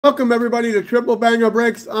Welcome everybody to Triple Banger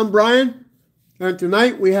Breaks. I'm Brian, and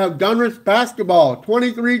tonight we have Donruss Basketball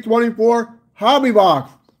 23-24 Hobby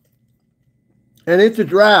Box, and it's a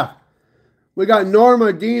draft. We got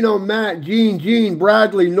Norma, Dino, Matt, Gene,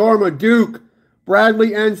 Bradley, Norma, Duke,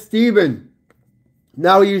 Bradley, and Steven.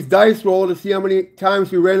 Now we use dice roll to see how many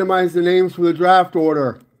times we randomize the names for the draft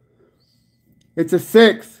order. It's a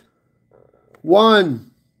 6,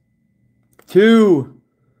 1, 2,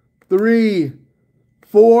 3,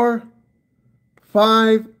 4,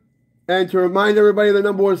 5, and to remind everybody the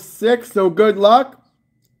number was 6, so good luck.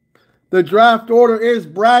 The draft order is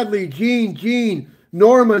Bradley, Gene,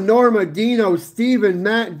 Norma, Dino, Steven,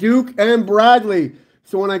 Matt, Duke, and Bradley.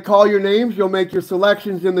 So when I call your names, you'll make your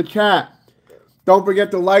selections in the chat. Don't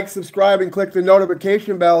forget to like, subscribe, and click the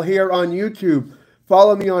notification bell here on YouTube.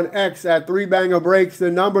 Follow me on X at 3BangerBreaks,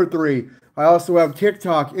 the number 3. I also have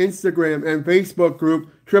TikTok, Instagram, and Facebook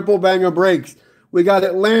group, Triple Banger Breaks. We got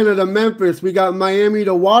Atlanta to Memphis. We got Miami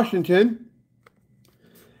to Washington.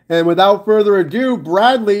 And without further ado,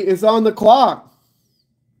 Bradley is on the clock.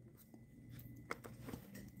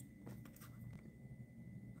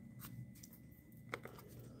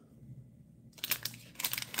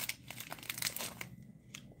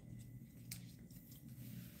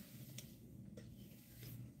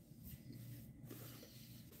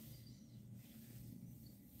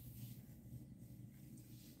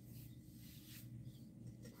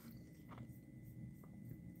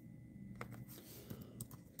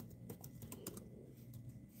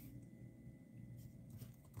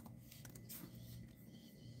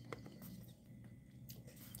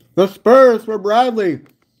 The Spurs for Bradley.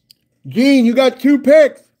 Gene, you got 2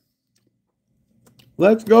 picks.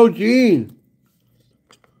 Let's go, Gene.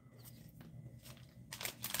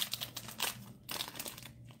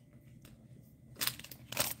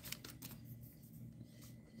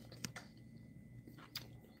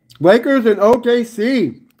 Lakers and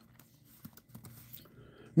OKC.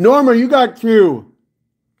 Norma, you got 2.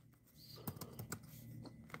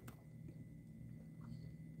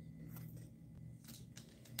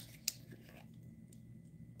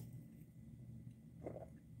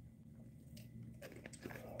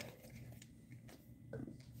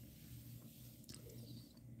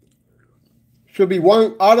 Should be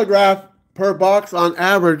 1 autograph per box on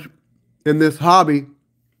average in this hobby.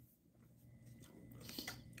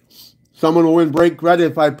 Someone will win break credit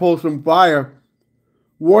if I pull some fire.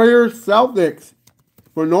 Warriors Celtics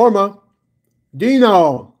for Norma.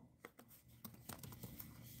 Dino.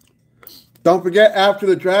 Don't forget, after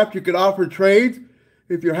the draft, you could offer trades.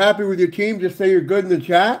 If you're happy with your team, just say you're good in the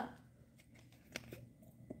chat.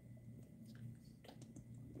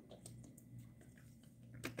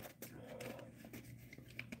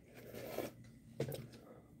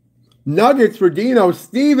 Nuggets for Dino.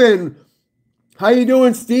 Steven. How you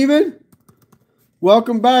doing, Steven?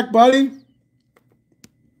 Welcome back, buddy.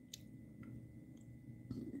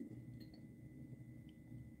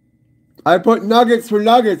 I put Nuggets for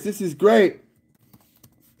Nuggets. This is great.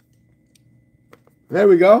 There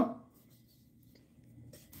we go.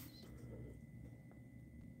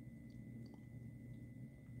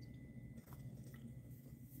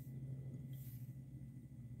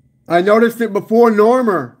 I noticed it before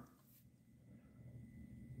Norma.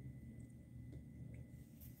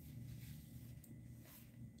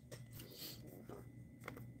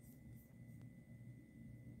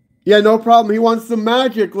 Yeah, no problem. He wants some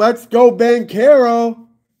magic. Let's go, Bancaro.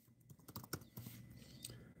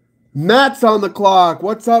 Matt's on the clock.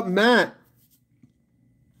 What's up, Matt?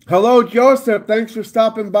 Hello, Joseph. Thanks for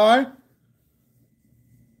stopping by.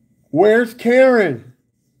 Where's Karen?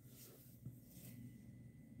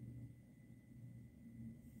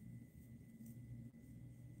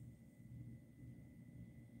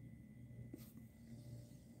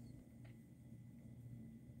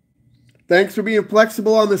 Thanks for being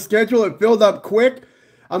flexible on the schedule. It filled up quick.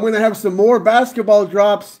 I'm going to have some more basketball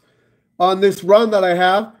drops on this run that I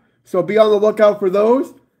have, so be on the lookout for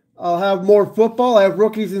those. I'll have more football. I have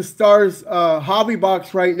Rookies and Stars hobby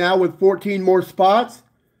box right now with 14 more spots,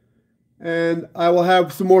 and I will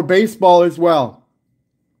have some more baseball as well.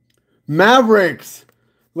 Mavericks.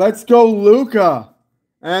 Let's go, Luka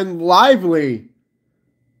and Lively.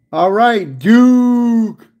 All right,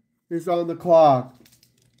 Duke is on the clock.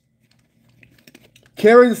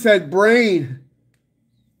 Karen said brain.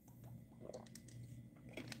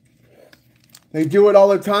 They do it all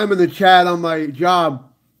the time in the chat on my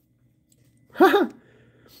job.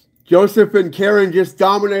 Joseph and Karen just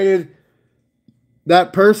dominated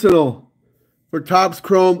that personal for Topps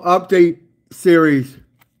Chrome Update Series.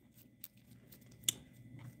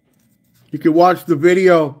 You can watch the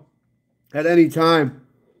video at any time.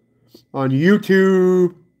 on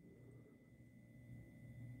YouTube.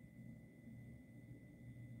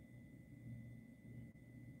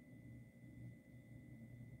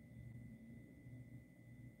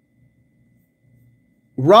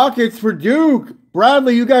 Rockets for Duke.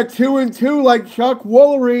 Bradley, you got 2 and 2 like Chuck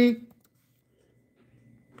Woolery.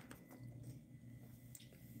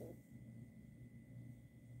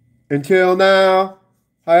 Until now,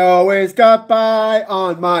 I always got by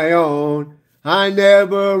on my own. I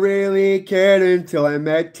never really cared until I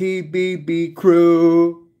met TBB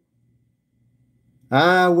Crew.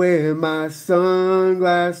 I wear my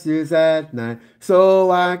sunglasses at night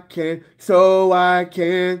so I can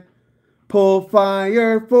pull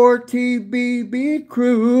fire for TBB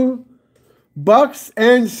Crew. Bucks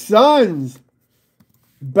and Suns.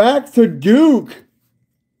 Back to Duke.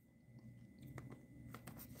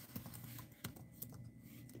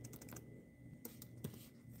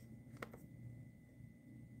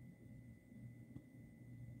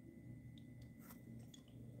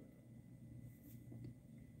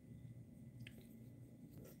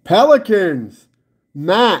 Pelicans.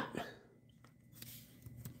 Matt.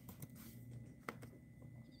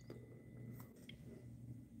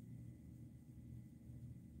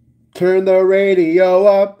 Turn the radio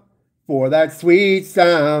up for that sweet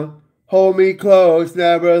sound. Hold me close,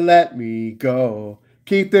 never let me go.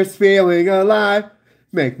 Keep this feeling alive,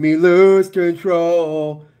 make me lose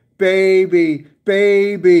control. Baby,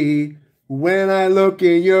 baby, when I look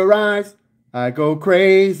in your eyes, I go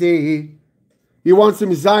crazy. You want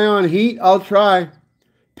some Zion Heat? I'll try.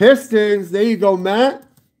 Pistons, there you go, Matt.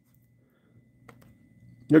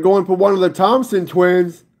 You're going for one of the Thompson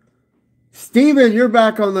twins. Steven, you're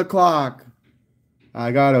back on the clock.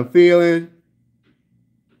 I got a feeling.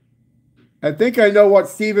 I think I know what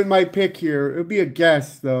Steven might pick here. It'll be a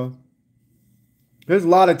guess, though. There's a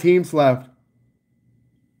lot of teams left.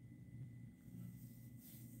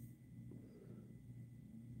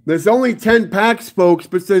 There's only 10 packs, folks,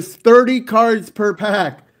 but there's 30 cards per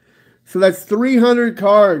pack. So that's 300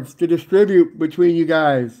 cards to distribute between you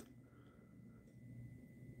guys.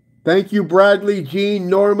 Thank you, Bradley, Gene,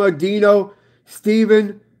 Norma, Dino,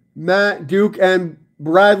 Steven, Matt, Duke, and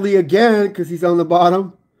Bradley again, because he's on the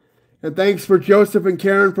bottom. And thanks for Joseph and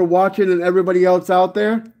Karen for watching and everybody else out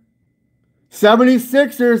there.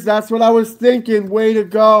 76ers, that's what I was thinking. Way to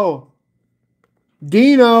go.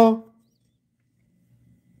 Dino.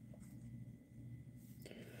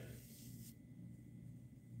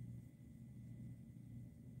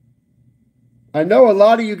 I know a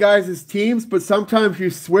lot of you guys' teams, but sometimes you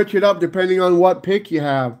switch it up depending on what pick you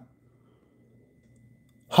have.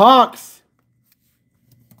 Hawks.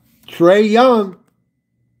 Trey Young.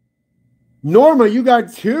 Norma, you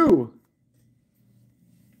got 2.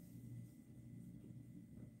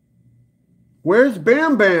 Where's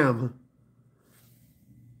Bam Bam?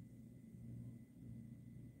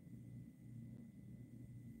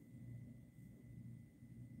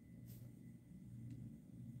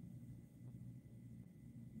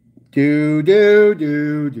 Do do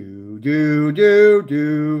do do do do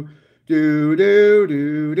do do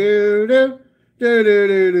do do do do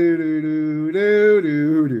do do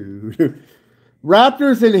do do.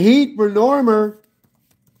 Raptors and Heat for Norma.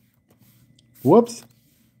 Whoops.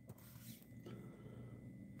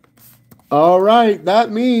 All right, that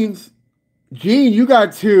means Gene, you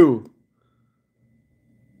got 2.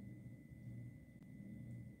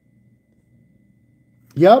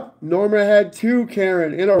 Yep, Norma had 2,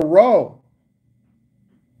 Karen, in a row.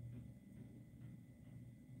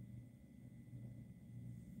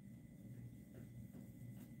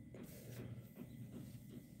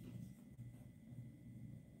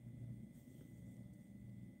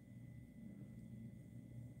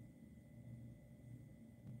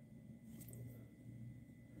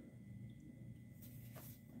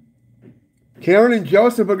 Karen and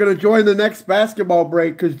Joseph are going to join the next basketball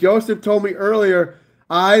break because Joseph told me earlier,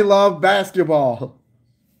 I love basketball.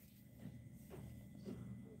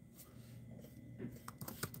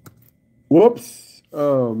 Whoops.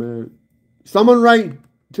 Oh, man. Someone write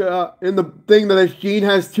in the thing that Gene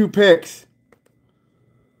has 2 picks.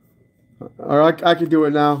 All right, I can do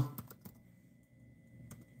it now.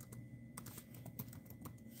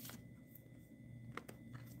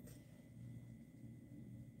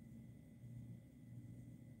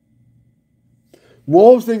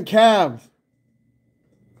 Wolves and Cavs.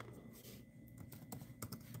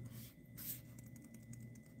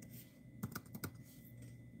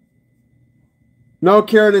 No,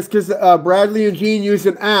 Karen, it's because Bradley and Gene use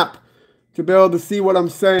an app to be able to see what I'm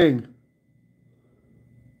saying.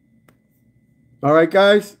 All right,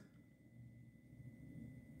 guys.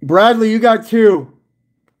 Bradley, you got 2.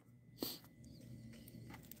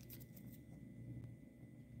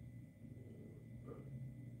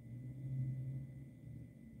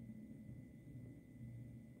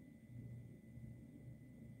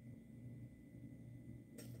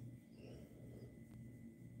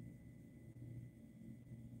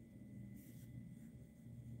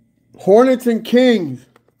 Hornets and Kings.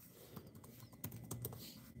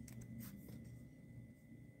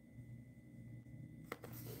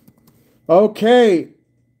 Okay.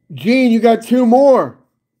 Gene, you got 2 more.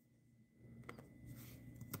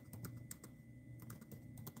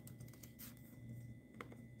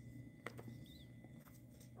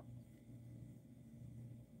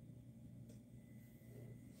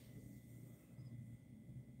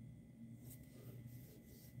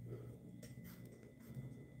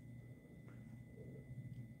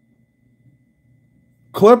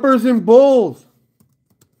 Clippers and Bulls.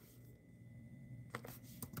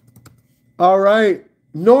 All right.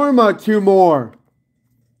 Norma, 2 more.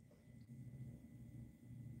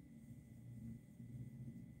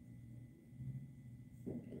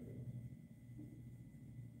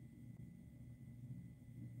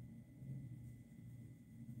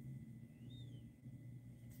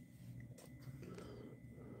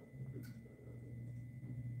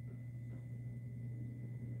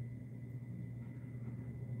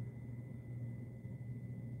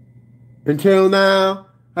 Until now,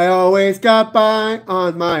 I always got by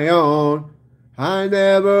on my own. I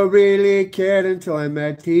never really cared until I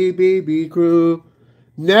met TBB Crew.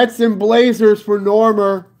 Nets and Blazers for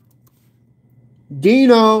Norma.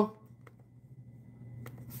 Dino.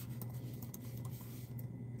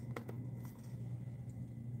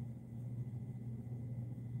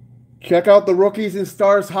 Check out the Rookies and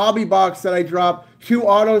Stars hobby box that I dropped. 2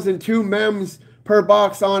 autos and 2 mems per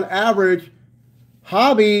box on average.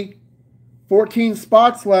 Hobby, 14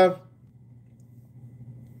 spots left.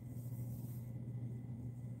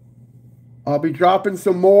 I'll be dropping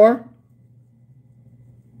some more.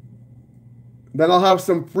 Then I'll have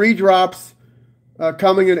some free drops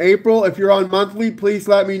coming in April. If you're on monthly, please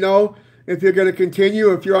let me know if you're going to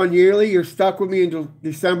continue. If you're on yearly, you're stuck with me until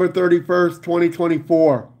December 31st,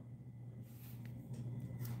 2024.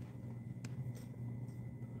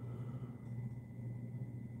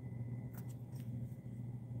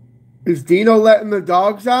 Is Dino letting the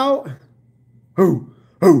dogs out? Hoo,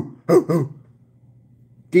 hoo, hoo, hoo.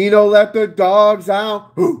 Dino let the dogs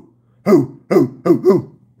out. Hoo, hoo, hoo, hoo,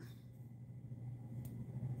 hoo.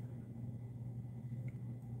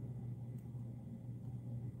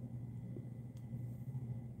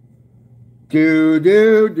 Do,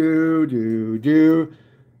 do, do, do, do.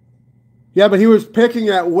 Yeah, but he was picking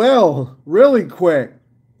at will really quick.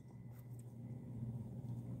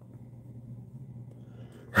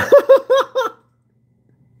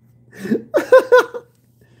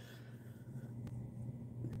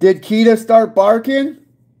 Did Keita start barking?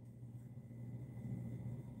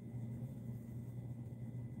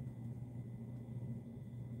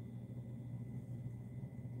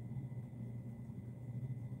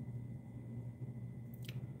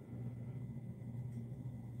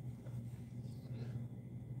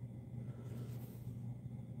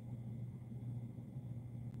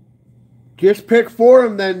 Just pick for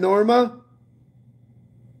him then, Norma.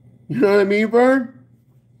 You know what I mean, Vern?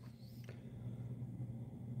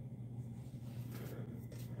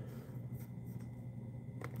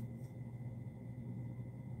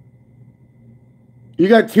 You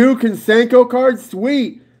got 2 Konsenko cards?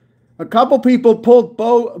 Sweet. A couple people pulled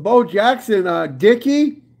Bo Jackson,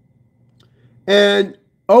 Dickey, and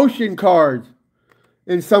Ocean cards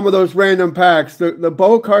in some of those random packs. The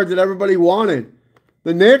Bo cards that everybody wanted.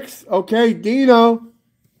 The Knicks? Okay, Dino.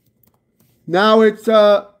 Now it's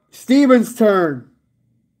Steven's turn.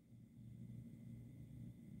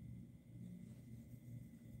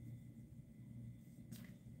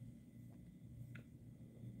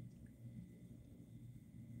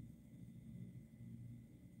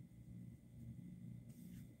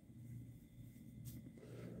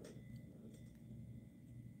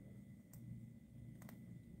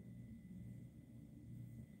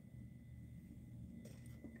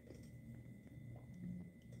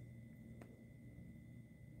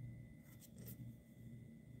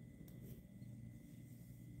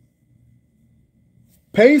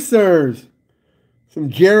 Pacers. Some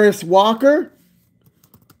Jarris Walker.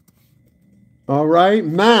 All right,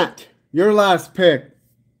 Matt, your last pick.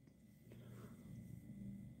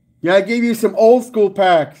 Yeah, I gave you some old school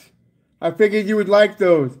packs. I figured you would like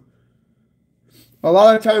those. A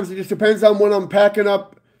lot of times it just depends on when I'm packing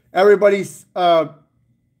up everybody's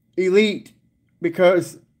elite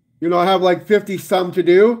because, you know, I have like 50 some to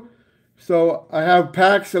do. So I have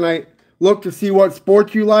packs and I look to see what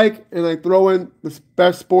sport you like and I throw in the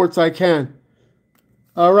best sports I can.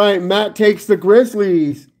 All right, Matt takes the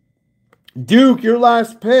Grizzlies. Duke, your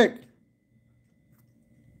last pick.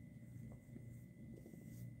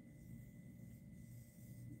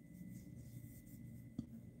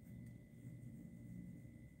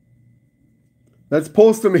 Let's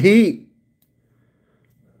pull some heat.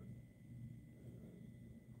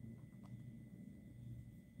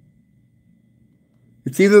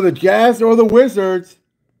 It's either the Jazz or the Wizards.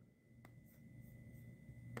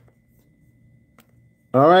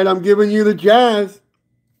 All right, I'm giving you the Jazz.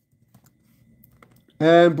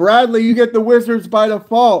 And Bradley, you get the Wizards by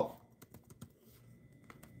default.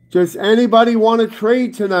 Does anybody want to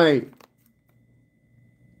trade tonight?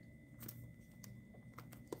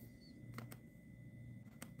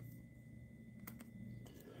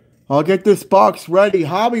 I'll get this box ready.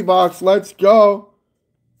 Hobby box, let's go.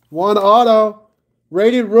 One auto.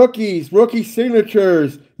 Rated rookies, rookie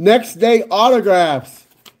signatures, next day autographs.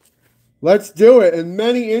 Let's do it. And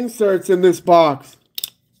many inserts in this box.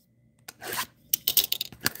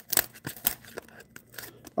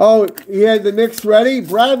 Oh, he had the Knicks ready.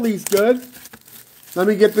 Bradley's good. Let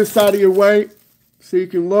me get this out of your way so you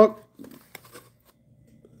can look.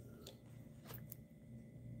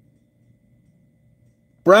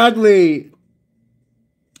 Bradley.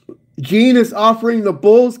 Gene is offering the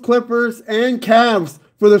Bulls, Clippers, and Cavs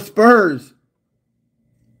for the Spurs.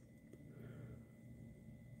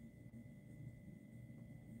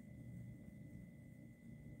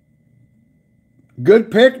 Good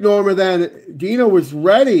pick, Norma, then. Dino was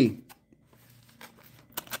ready.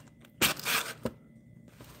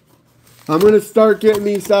 I'm going to start getting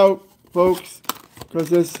these out, folks, because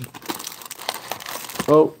this...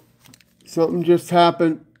 Oh, something just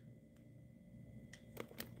happened.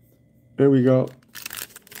 There we go.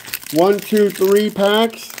 1, 2, 3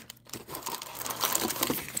 packs.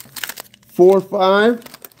 4, 5.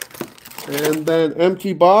 And then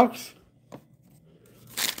empty box.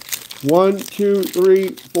 1, 2, 3,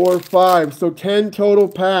 4, 5. So 10 total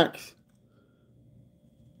packs.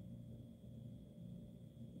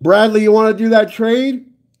 Bradley, you want to do that trade?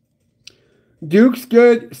 Duke's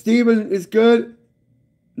good. Steven is good.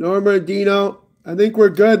 Norma and Dino. I think we're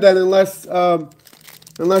good then unless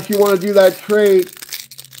you want to do that trade.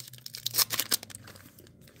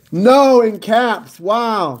 No, in caps.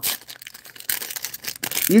 Wow.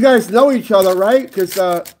 You guys know each other, right? Because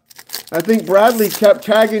I think Bradley kept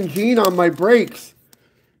tagging Gene on my breaks.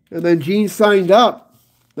 And then Gene signed up.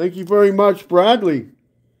 Thank you very much, Bradley.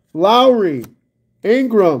 Lowry,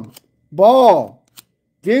 Ingram, Ball,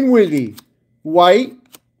 Dinwiddie, White,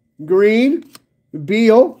 Green,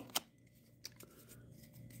 Beal,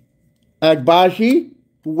 Agbaji,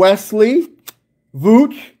 Wesley,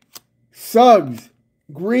 Vooch, Suggs,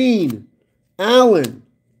 Green, Allen,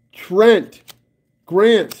 Trent,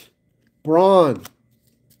 Grant, Braun,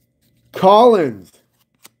 Collins,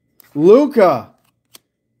 Luka,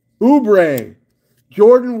 Oubre,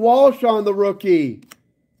 Jordan Walsh on the rookie,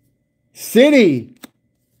 City,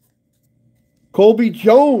 Colby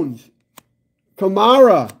Jones,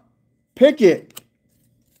 Kamara, Pickett,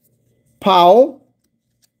 Powell.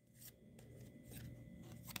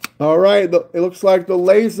 All right, it looks like the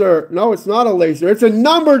laser. No, it's not a laser. It's a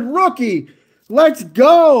numbered rookie. Let's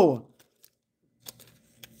go.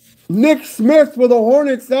 Nick Smith for the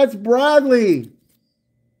Hornets. That's Bradley.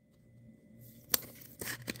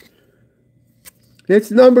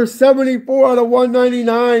 It's number 74 out of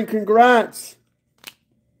 199. Congrats.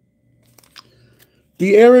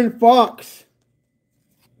 De'Aaron Fox.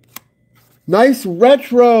 Nice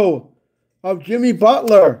retro of Jimmy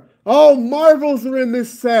Butler. Oh, Marvels are in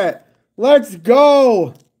this set. Let's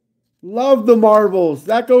go. Love the Marvels.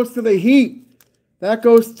 That goes to the Heat. That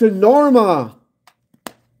goes to Norma.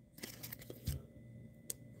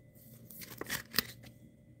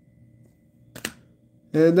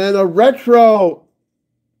 And then a retro.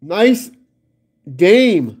 Nice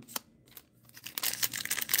Dame.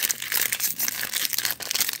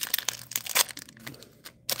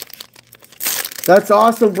 That's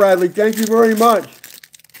awesome, Bradley. Thank you very much.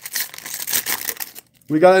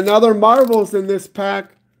 We got another Marvels in this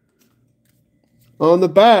pack. On the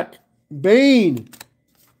back. Bane.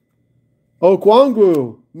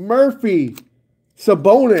 Okongwu. Murphy.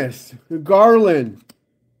 Sabonis. Garland.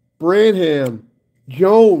 Branham.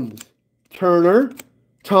 Jones. Turner.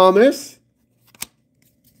 Thomas.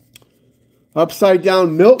 Upside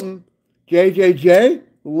down Milton. JJJ.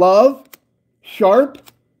 Love.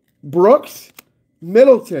 Sharp. Brooks.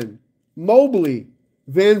 Middleton. Mobley.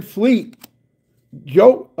 Van Fleet.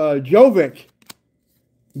 Jovic.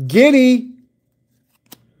 Giddy.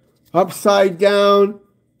 Upside down.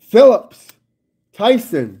 Phillips.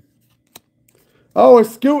 Tyson. Oh, a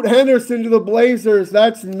Scoot Henderson to the Blazers.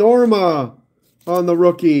 That's Norma on the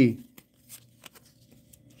rookie.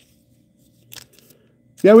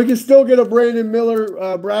 Yeah, we can still get a Brandon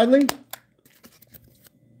Miller, Bradley.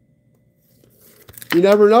 You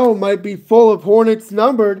never know. It might be full of Hornets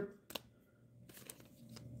numbered.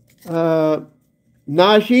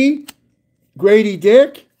 Najee, Grady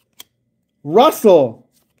Dick, Russell.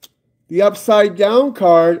 The upside down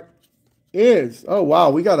card is, oh wow,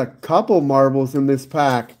 we got a couple marbles in this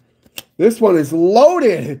pack. This one is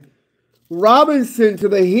loaded. Robinson to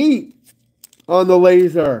the Heat on the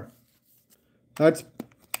laser. That's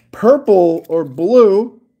purple or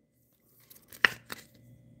blue.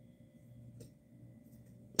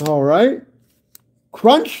 All right.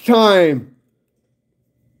 Crunch time.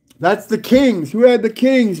 That's the Kings. Who had the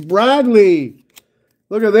Kings? Bradley.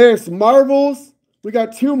 Look at this. Marvels. We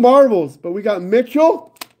got 2 marvels, but we got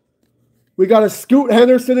Mitchell. We got a Scoot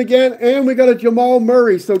Henderson again, and we got a Jamal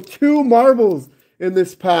Murray. So 2 marbles in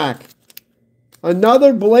this pack.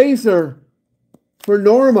 Another Blazer for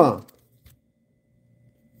Norma.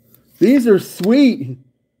 These are sweet.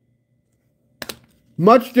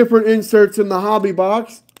 Much different inserts in the hobby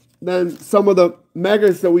box than some of the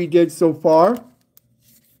megas that we did so far.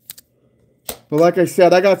 But like I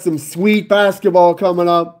said, I got some sweet basketball coming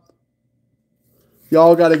up.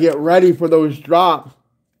 Y'all got to get ready for those drops.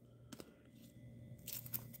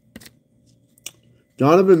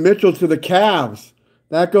 Donovan Mitchell to the Cavs.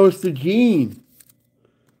 That goes to Gene.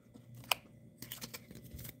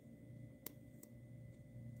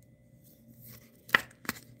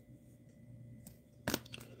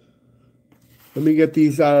 Let me get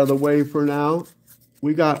these out of the way for now.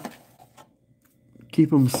 We got, keep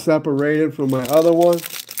them separated from my other one.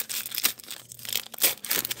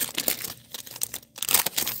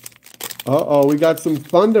 Uh-oh, we got some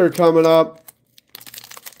Thunder coming up.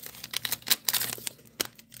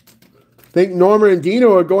 I think Norman and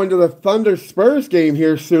Dino are going to the Thunder Spurs game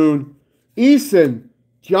here soon. Eason,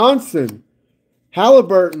 Johnson,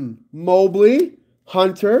 Halliburton, Mobley,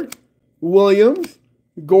 Hunter, Williams,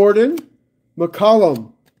 Gordon,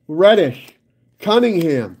 McCollum, Reddish,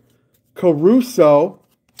 Cunningham, Caruso,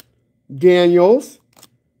 Daniels,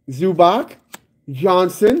 Zubac,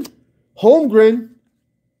 Johnson, Holmgren,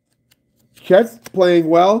 Chet's playing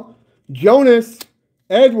well, Jonas,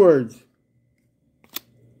 Edwards,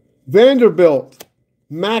 Vanderbilt,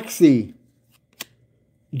 Maxey,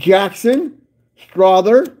 Jackson,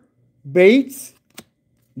 Strother, Bates,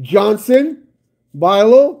 Johnson,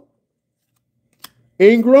 Bilo,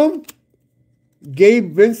 Ingram,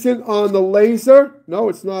 Gabe Vincent on the laser. No,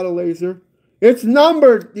 it's not a laser. It's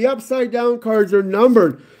numbered. The upside down cards are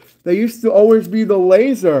numbered. They used to always be the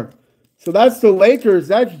laser. So that's the Lakers.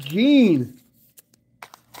 That's Gene.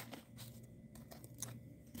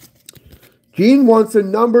 Gene wants a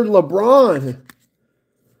numbered LeBron.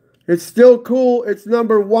 It's still cool. It's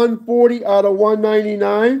number 140 out of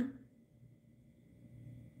 199.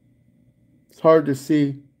 It's hard to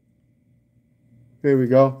see. There we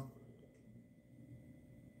go.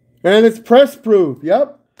 And it's press proof.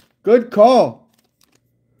 Yep. Good call.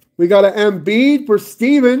 We got an Embiid for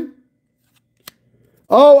Steven.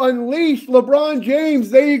 Oh, Unleashed. LeBron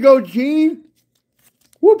James. There you go, Gene.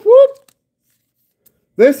 Whoop, whoop.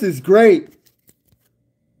 This is great.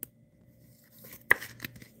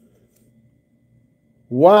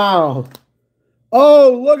 Wow.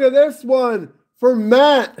 Oh, look at this one for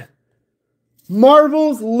Matt.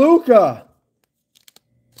 Marvel's Luka.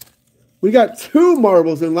 We got 2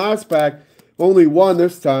 marbles in last pack. Only 1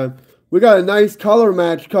 this time. We got a nice color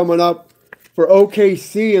match coming up for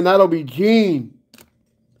OKC, and that'll be Gene.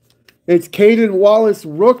 It's Caden Wallace,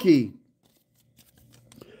 rookie.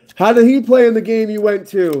 How did he play in the game you went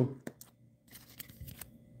to?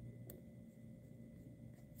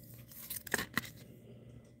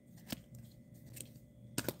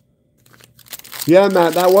 Yeah,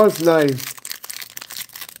 Matt, that was nice.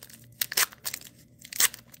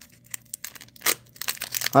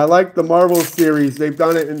 I like the Marvel series. They've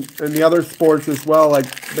done it in the other sports as well,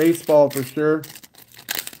 like baseball for sure.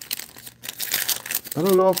 I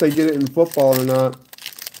don't know if they did it in football or not,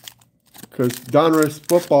 because Donruss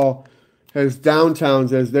football has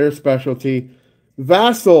downtowns as their specialty.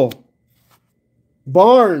 Vassell,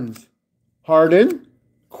 Barnes, Harden,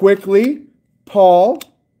 Quickly, Paul,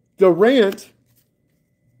 Durant,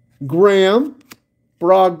 Graham,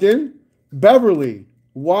 Brogdon, Beverly,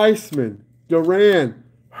 Weissman, Duran,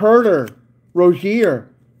 Herter, Rozier,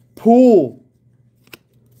 Poole,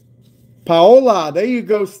 Paola. There you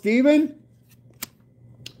go, Steven.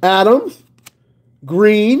 Adams,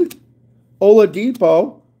 Green,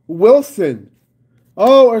 Oladipo, Wilson.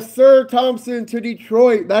 Oh, a Sir Thompson to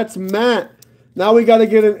Detroit. That's Matt. Now we got to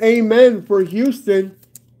get an amen for Houston.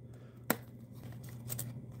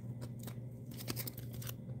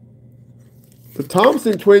 The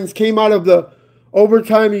Thompson twins came out of the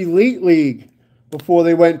Overtime Elite League. before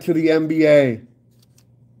they went to the NBA.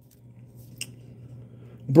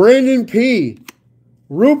 Brandon P.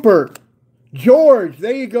 Rupert. George.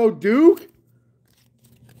 There you go, Duke.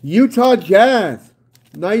 Utah Jazz.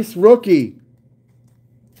 Nice rookie.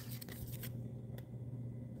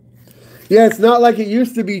 Yeah, it's not like it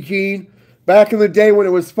used to be, Gene. Back in the day when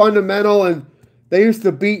it was fundamental and they used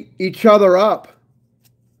to beat each other up.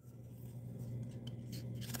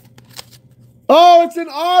 Oh, it's an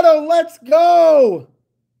auto. Let's go.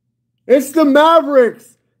 It's the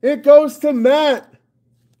Mavericks. It goes to Matt.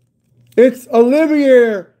 It's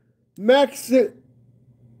Olivier Maxence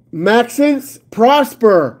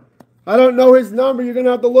Prosper. I don't know his number. You're going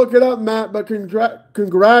to have to look it up, Matt. But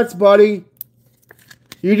congrats, buddy.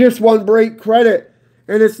 You just won break credit.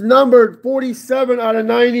 And it's numbered 47 out of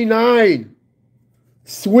 99.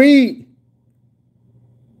 Sweet.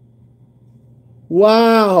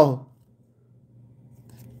 Wow.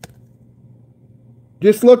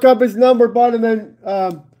 Just look up his number, bud, and then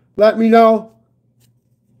let me know.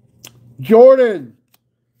 Jordan.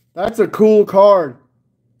 That's a cool card.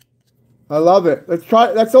 I love it. Let's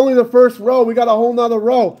try. That's only the first row. We got a whole nother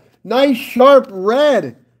row. Nice sharp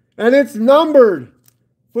red. And it's numbered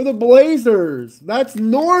for the Blazers. That's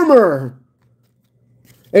Normer.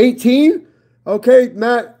 18. Okay,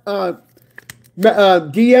 Matt.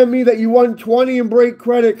 DM me that you won 20 in break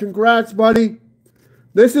credit. Congrats, buddy.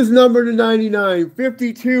 This is numbered to 99.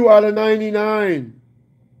 52 out of 99.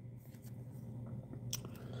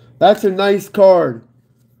 That's a nice card.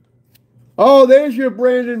 Oh, there's your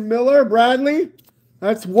Brandon Miller, Bradley.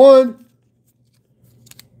 That's one.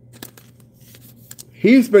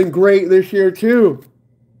 He's been great this year, too.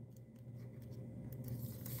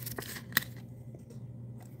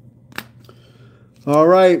 All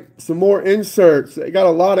right, some more inserts. They got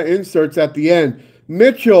a lot of inserts at the end.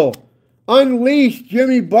 Mitchell, Unleashed,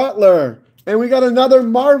 Jimmy Butler. And we got another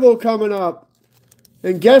Marvel coming up.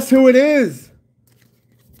 And guess who it is?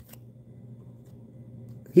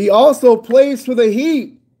 He also plays for the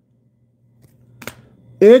Heat.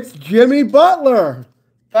 It's Jimmy Butler.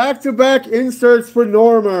 Back-to-back inserts for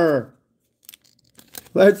Normer.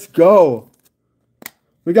 Let's go.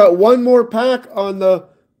 We got one more pack on the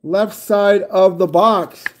left side of the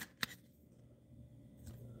box.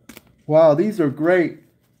 Wow, these are great.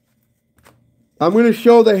 I'm going to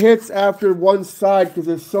show the hits after one side because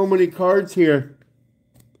there's so many cards here.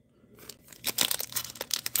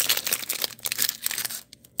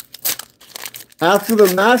 After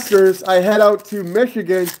the Masters, I head out to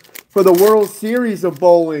Michigan for the World Series of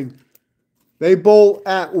bowling. They bowl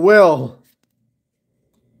at will.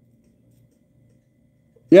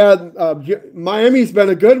 Yeah, Miami's been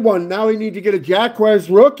a good one. Now we need to get a Jacquez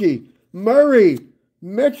rookie. Murray,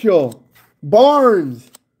 Mitchell, Barnes,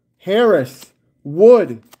 Harris,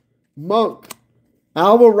 Wood, Monk,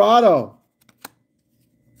 Alvarado,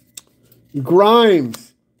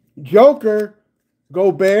 Grimes, Joker,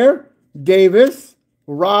 Gobert, Davis,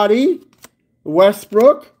 Roddy,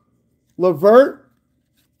 Westbrook, Levert,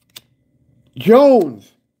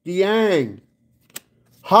 Jones, Diang,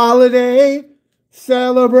 Holiday,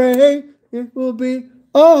 celebrate, it will be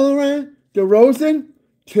all right. DeRozan,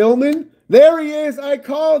 Tillman, there he is, I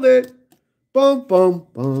called it. Bum, bum,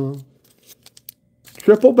 bum.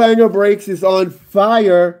 Triple Banger Breaks is on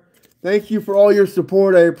fire. Thank you for all your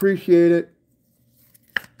support, I appreciate it.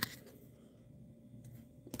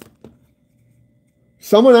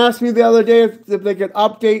 Someone asked me the other day if they could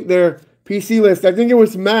update their PC list. I think it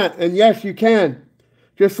was Matt, and yes, you can.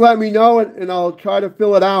 Just let me know, and I'll try to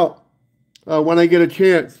fill it out when I get a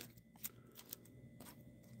chance.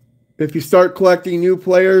 If you start collecting new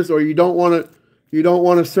players, or you don't want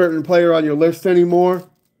a certain player on your list anymore.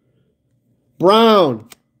 Brown,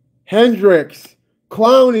 Hendricks,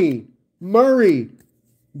 Clowney, Murray,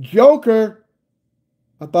 Joker.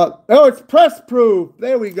 Oh, it's press proof.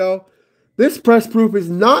 There we go. This press proof is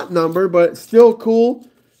not numbered, but it's still cool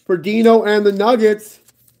for Dino and the Nuggets.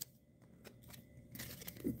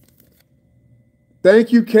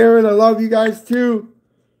 Thank you, Karen. I love you guys too.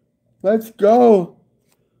 Let's go.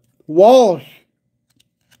 Walsh.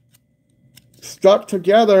 Stuck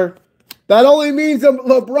together. That only means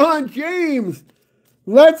LeBron James.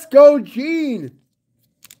 Let's go, Gene.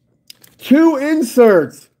 2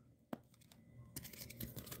 inserts.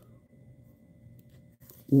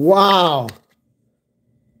 Wow.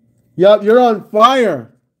 Yup, you're on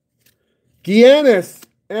fire. Giannis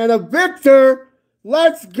and a Victor.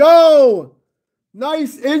 Let's go.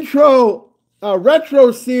 Nice intro.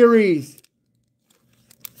 Retro series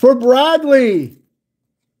for Bradley.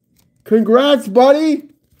 Congrats, buddy.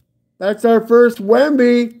 That's our first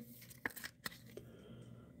Wemby.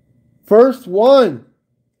 First one.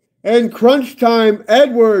 And crunch time,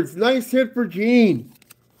 Edwards. Nice hit for Gene.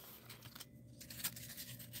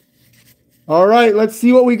 All right, let's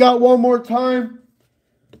see what we got one more time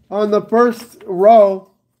on the first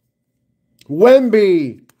row.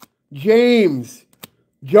 Wemby, James,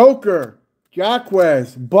 Joker,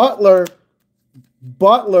 Jacquez, Butler,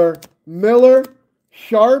 Miller,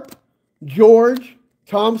 Sharp, George,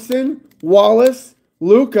 Thompson, Wallace,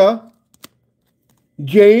 Luca,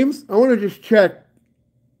 James. I want to just check.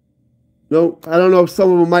 No, I don't know if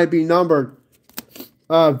some of them might be numbered.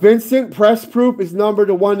 Vincent, press proof, is numbered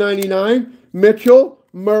to 199. Mitchell,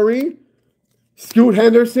 Murray, Scoot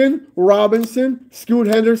Henderson, Robinson, Scoot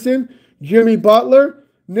Henderson, Jimmy Butler,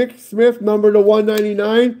 Nick Smith, numbered to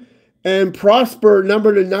 199, and Prosper,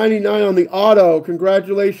 numbered to 99 on the auto.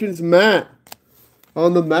 Congratulations, Matt,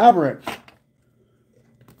 on the Mavericks.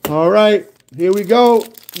 All right, here we go.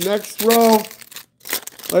 Next row.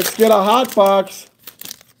 Let's get a hot box.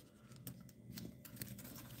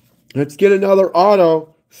 Let's get another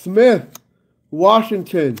auto. Smith,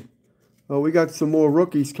 Washington. Oh, we got some more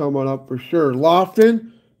rookies coming up for sure.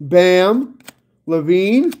 Lofton, Bam,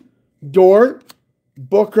 Levine, Dort,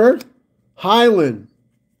 Booker, Highland.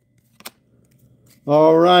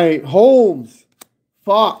 All right. Holmes,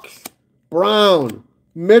 Fox, Brown,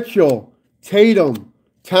 Mitchell, Tatum,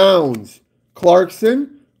 Towns,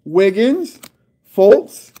 Clarkson, Wiggins,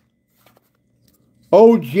 Fultz,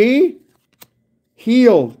 OG,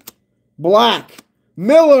 Heald, Black,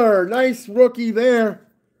 Miller. Nice rookie there.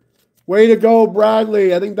 Way to go,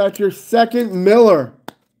 Bradley. I think that's your second Miller.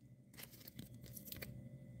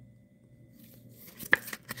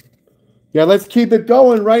 Yeah, let's keep it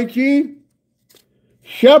going, right, G?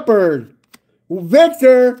 Shepard,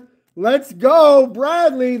 Victor. Let's go,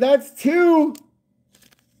 Bradley. That's 2.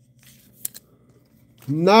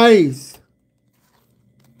 Nice.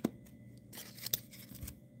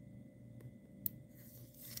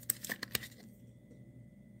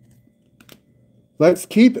 Let's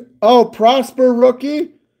keep it. Oh, Prosper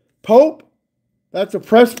rookie. Pope. That's a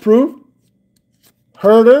press proof.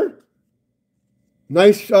 Herder.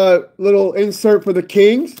 Nice little insert for the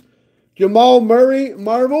Kings. Jamal Murray,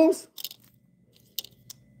 Marvels.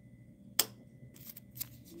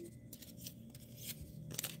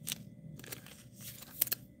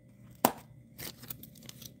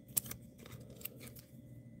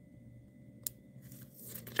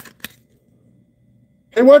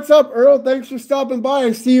 Hey, what's up, Earl? Thanks for stopping by.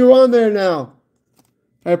 I see you're on there now.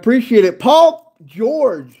 I appreciate it. Paul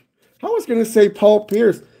George. I was going to say Paul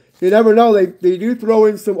Pierce. You never know. They do throw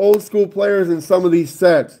in some old school players in some of these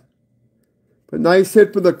sets. But nice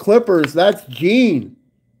hit for the Clippers. That's Gene.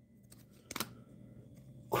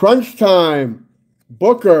 Crunch time.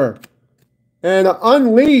 Booker. And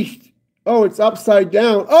Unleashed. Oh, it's upside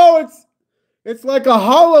down. Oh, it's like a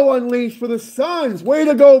hollow Unleashed for the Suns. Way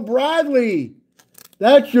to go, Bradley.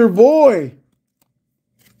 That's your boy.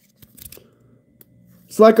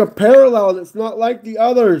 It's like a parallel. It's not like the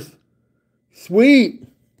others. Sweet.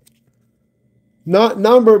 Not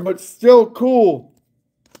numbered, but still cool.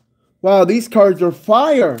 Wow, these cards are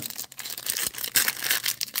fire.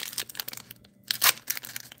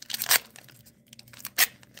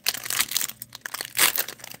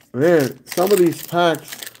 Man, some of these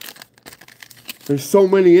packs, there's so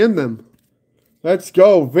many in them. Let's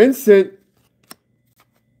go. Vincent,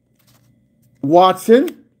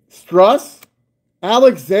 Watson, Struss,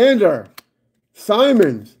 Alexander,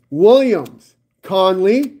 Simons, Williams,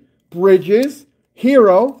 Conley, Bridges,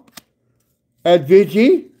 Hero,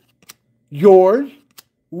 Edvigi, George,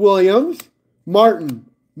 Williams, Martin,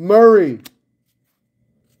 Murray,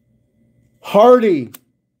 Hardy,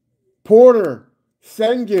 Porter,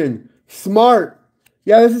 Sengun, Smart.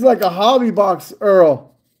 Yeah, this is like a hobby box,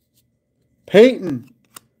 Earl. Peyton,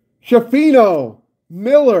 Shafino,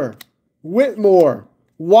 Miller, Whitmore,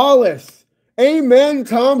 Wallace, Amen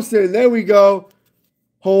Thompson. There we go.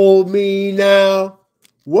 Hold me now.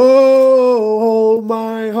 Whoa, hold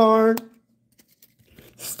my heart.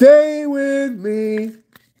 Stay with me.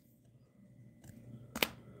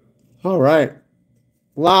 All right.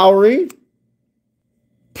 Lowry.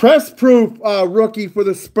 Press proof rookie for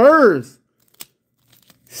the Spurs.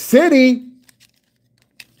 City.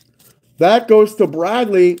 That goes to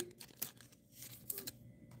Bradley.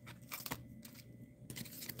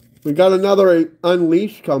 We got another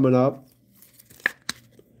Unleashed coming up.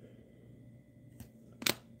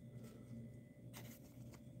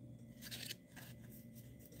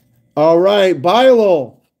 All right,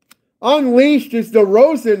 Bilo. Unleashed is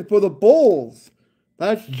DeRozan for the Bulls.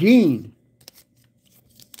 That's Gene.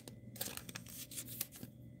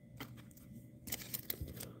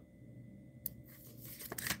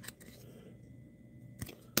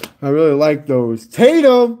 I really like those.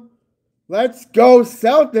 Tatum. Let's go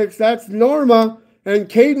Celtics. That's Norma. And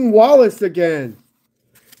Caden Wallace again.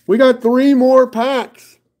 We got 3 more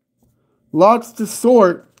packs. Lots to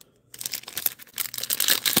sort.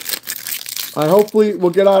 Hopefully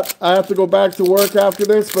we'll get out. I have to go back to work after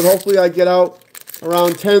this, but hopefully I get out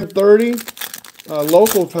around 10:30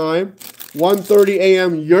 local time, 1:30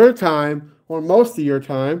 a.m. your time, or most of your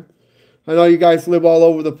time. I know you guys live all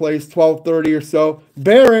over the place, 12:30 or so.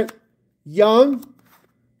 Barrett, Young,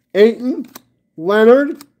 Ayton,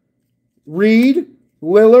 Leonard, Reed,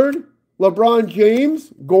 Lillard, LeBron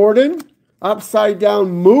James, Gordon, upside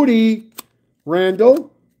down Moody,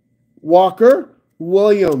 Randall, Walker,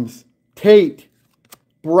 Williams, Tate,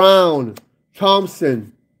 Brown,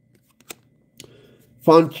 Thompson,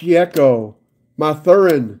 Fonchieco,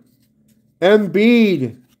 Mathurin,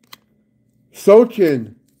 Embiid,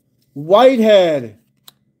 Sochin, Whitehead,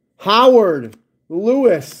 Howard,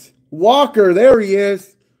 Lewis, Walker, there he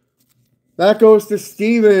is. That goes to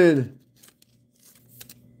Steven.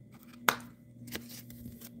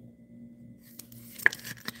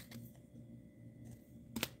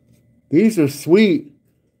 These are sweet.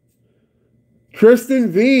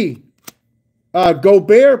 Tristan V.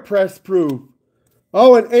 Gobert press proof.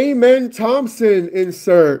 Oh, an Amen Thompson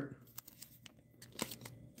insert.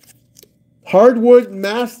 Hardwood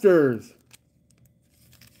Masters.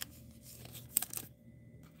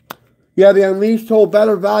 Yeah, the Unleashed hold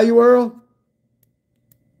better value, Earl.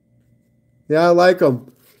 Yeah, I like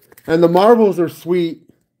them. And the marbles are sweet.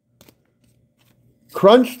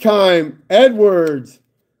 Crunch Time, Edwards,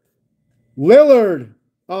 Lillard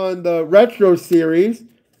on the Retro Series,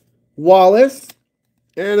 Wallace,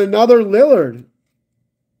 and another Lillard.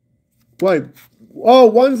 Wait, oh,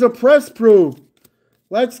 one's a press proof.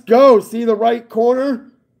 Let's go. See the right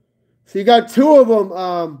corner? So you got 2 of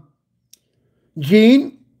them,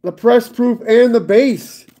 Gene, the press proof and the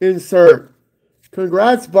base insert.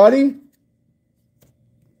 Congrats, buddy.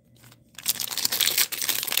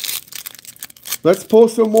 Let's pull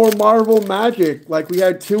some more Marvel Magic like we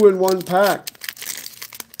had 2 in 1 pack.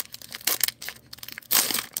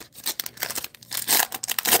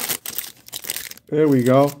 There we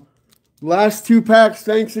go. Last 2 packs.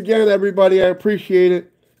 Thanks again, everybody. I appreciate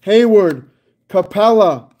it. Hayward,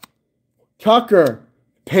 Capella, Tucker,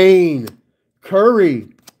 Payne, Curry,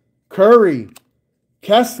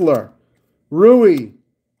 Kessler, Rui,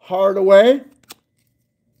 Hardaway,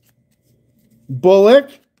 Bullock,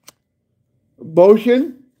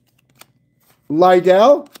 Boshin,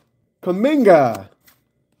 Lydell, Kuminga,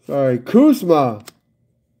 Kuzma,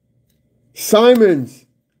 Simons,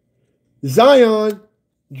 Zion,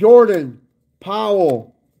 Jordan,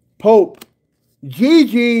 Powell, Pope,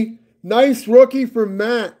 Gigi, nice rookie for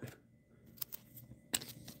Matt.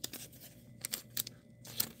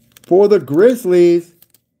 For the Grizzlies,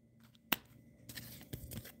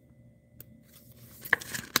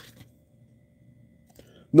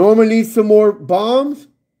 Norman needs some more bombs.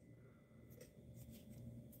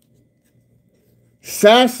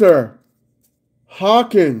 Sasser,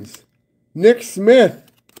 Hawkins, Nick Smith,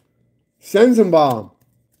 Sensenbaum,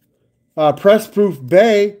 Press Proof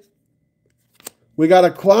Bay. We got a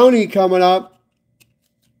Clowney coming up.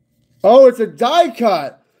 Oh, it's a die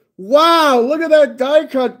cut. Wow, look at that die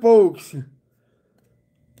cut, folks.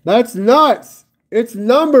 That's nuts. It's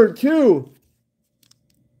numbered too.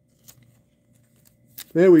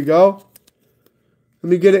 There we go. Let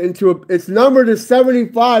me get it into a... It's numbered to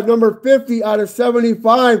 75. Number 50 out of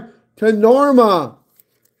 75 to Norma.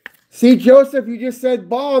 See, Joseph, you just said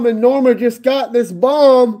bomb, and Norma just got this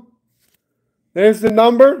bomb. There's the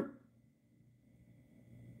number.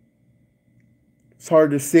 It's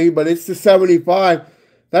hard to see, but it's the 75.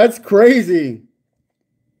 That's crazy.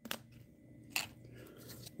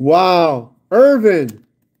 Wow. Irvin,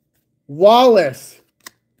 Wallace,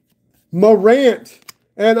 Morant,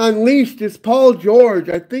 and Unleashed is Paul George.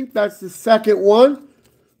 I think that's the second one,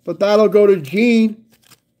 but that'll go to Gene.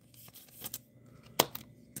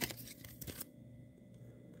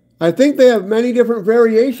 I think they have many different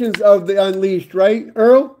variations of the Unleashed, right,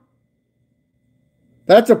 Earl?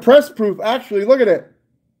 That's a press proof, actually. Look at it.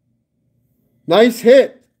 Nice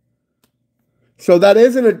hit. So that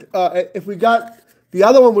isn't a... if we got... The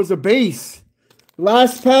other one was a base.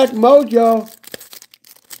 Last pack mojo.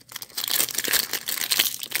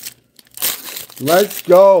 Let's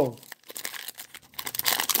go.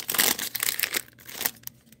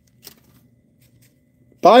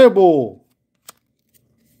 Bible.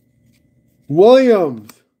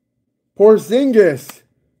 Williams. Porzingis.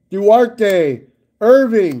 Duarte.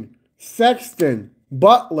 Irving. Sexton.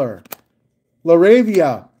 Butler.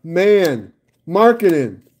 Laravia. Mann.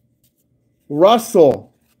 Markkanen.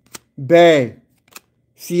 Russell, Bay,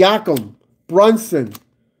 Siakam, Brunson,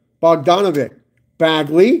 Bogdanovic,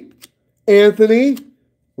 Bagley, Anthony,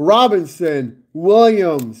 Robinson,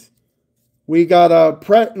 Williams. We got a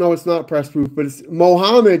no, it's not press proof, but it's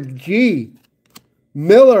Mohammed G.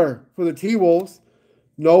 Miller for the T-Wolves.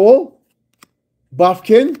 Noel,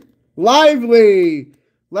 Buffkin, Lively.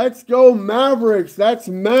 Let's go Mavericks. That's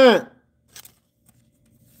Matt.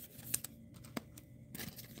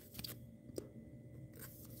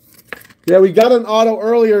 Yeah, we got an auto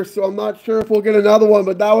earlier, so I'm not sure if we'll get another one,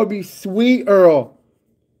 but that would be sweet, Earl.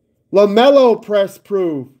 LaMelo press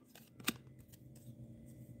proof.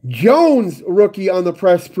 Jones rookie on the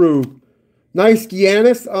press proof. Nice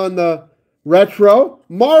Giannis on the retro.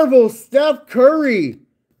 Marvel Steph Curry.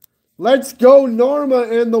 Let's go Norma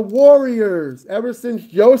and the Warriors. Ever since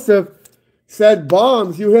Joseph said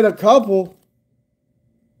bombs, you hit a couple.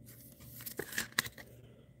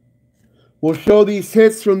 We'll show these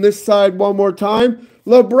hits from this side one more time.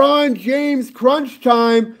 LeBron James crunch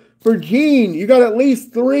time for Gene. You got at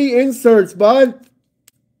least 3 inserts, bud.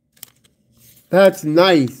 That's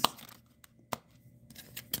nice.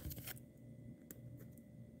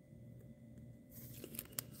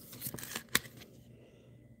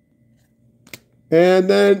 And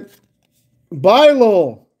then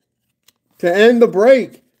Bilo to end the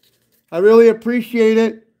break. I really appreciate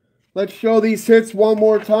it. Let's show these hits one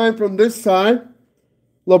more time from this side.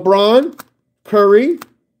 LeBron, Curry,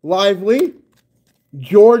 Lively,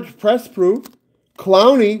 George press proof,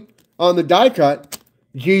 Clowney on the die cut,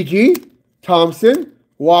 Gigi, Thompson,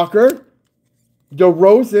 Walker,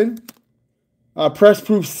 DeRozan, press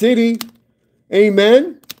proof City,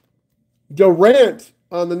 Amen, Durant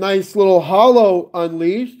on the nice little hollow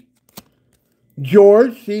unleashed,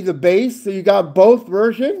 George, see the base, so you got both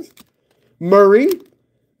versions, Murray,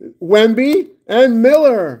 Wemby, and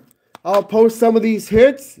Miller. I'll post some of these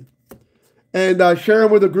hits and share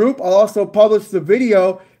them with the group. I'll also publish the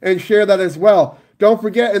video and share that as well. Don't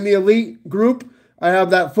forget, in the Elite group, I have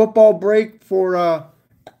that football break for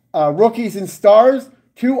rookies and stars.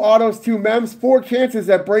 2 autos, 2 mems, 4 chances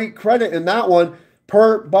at break credit in that one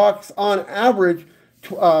per box on average.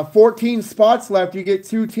 14 spots left. You get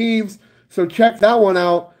 2 teams, so check that one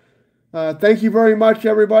out. Thank you very much,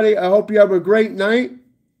 everybody. I hope you have a great night.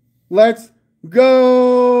 Let's go.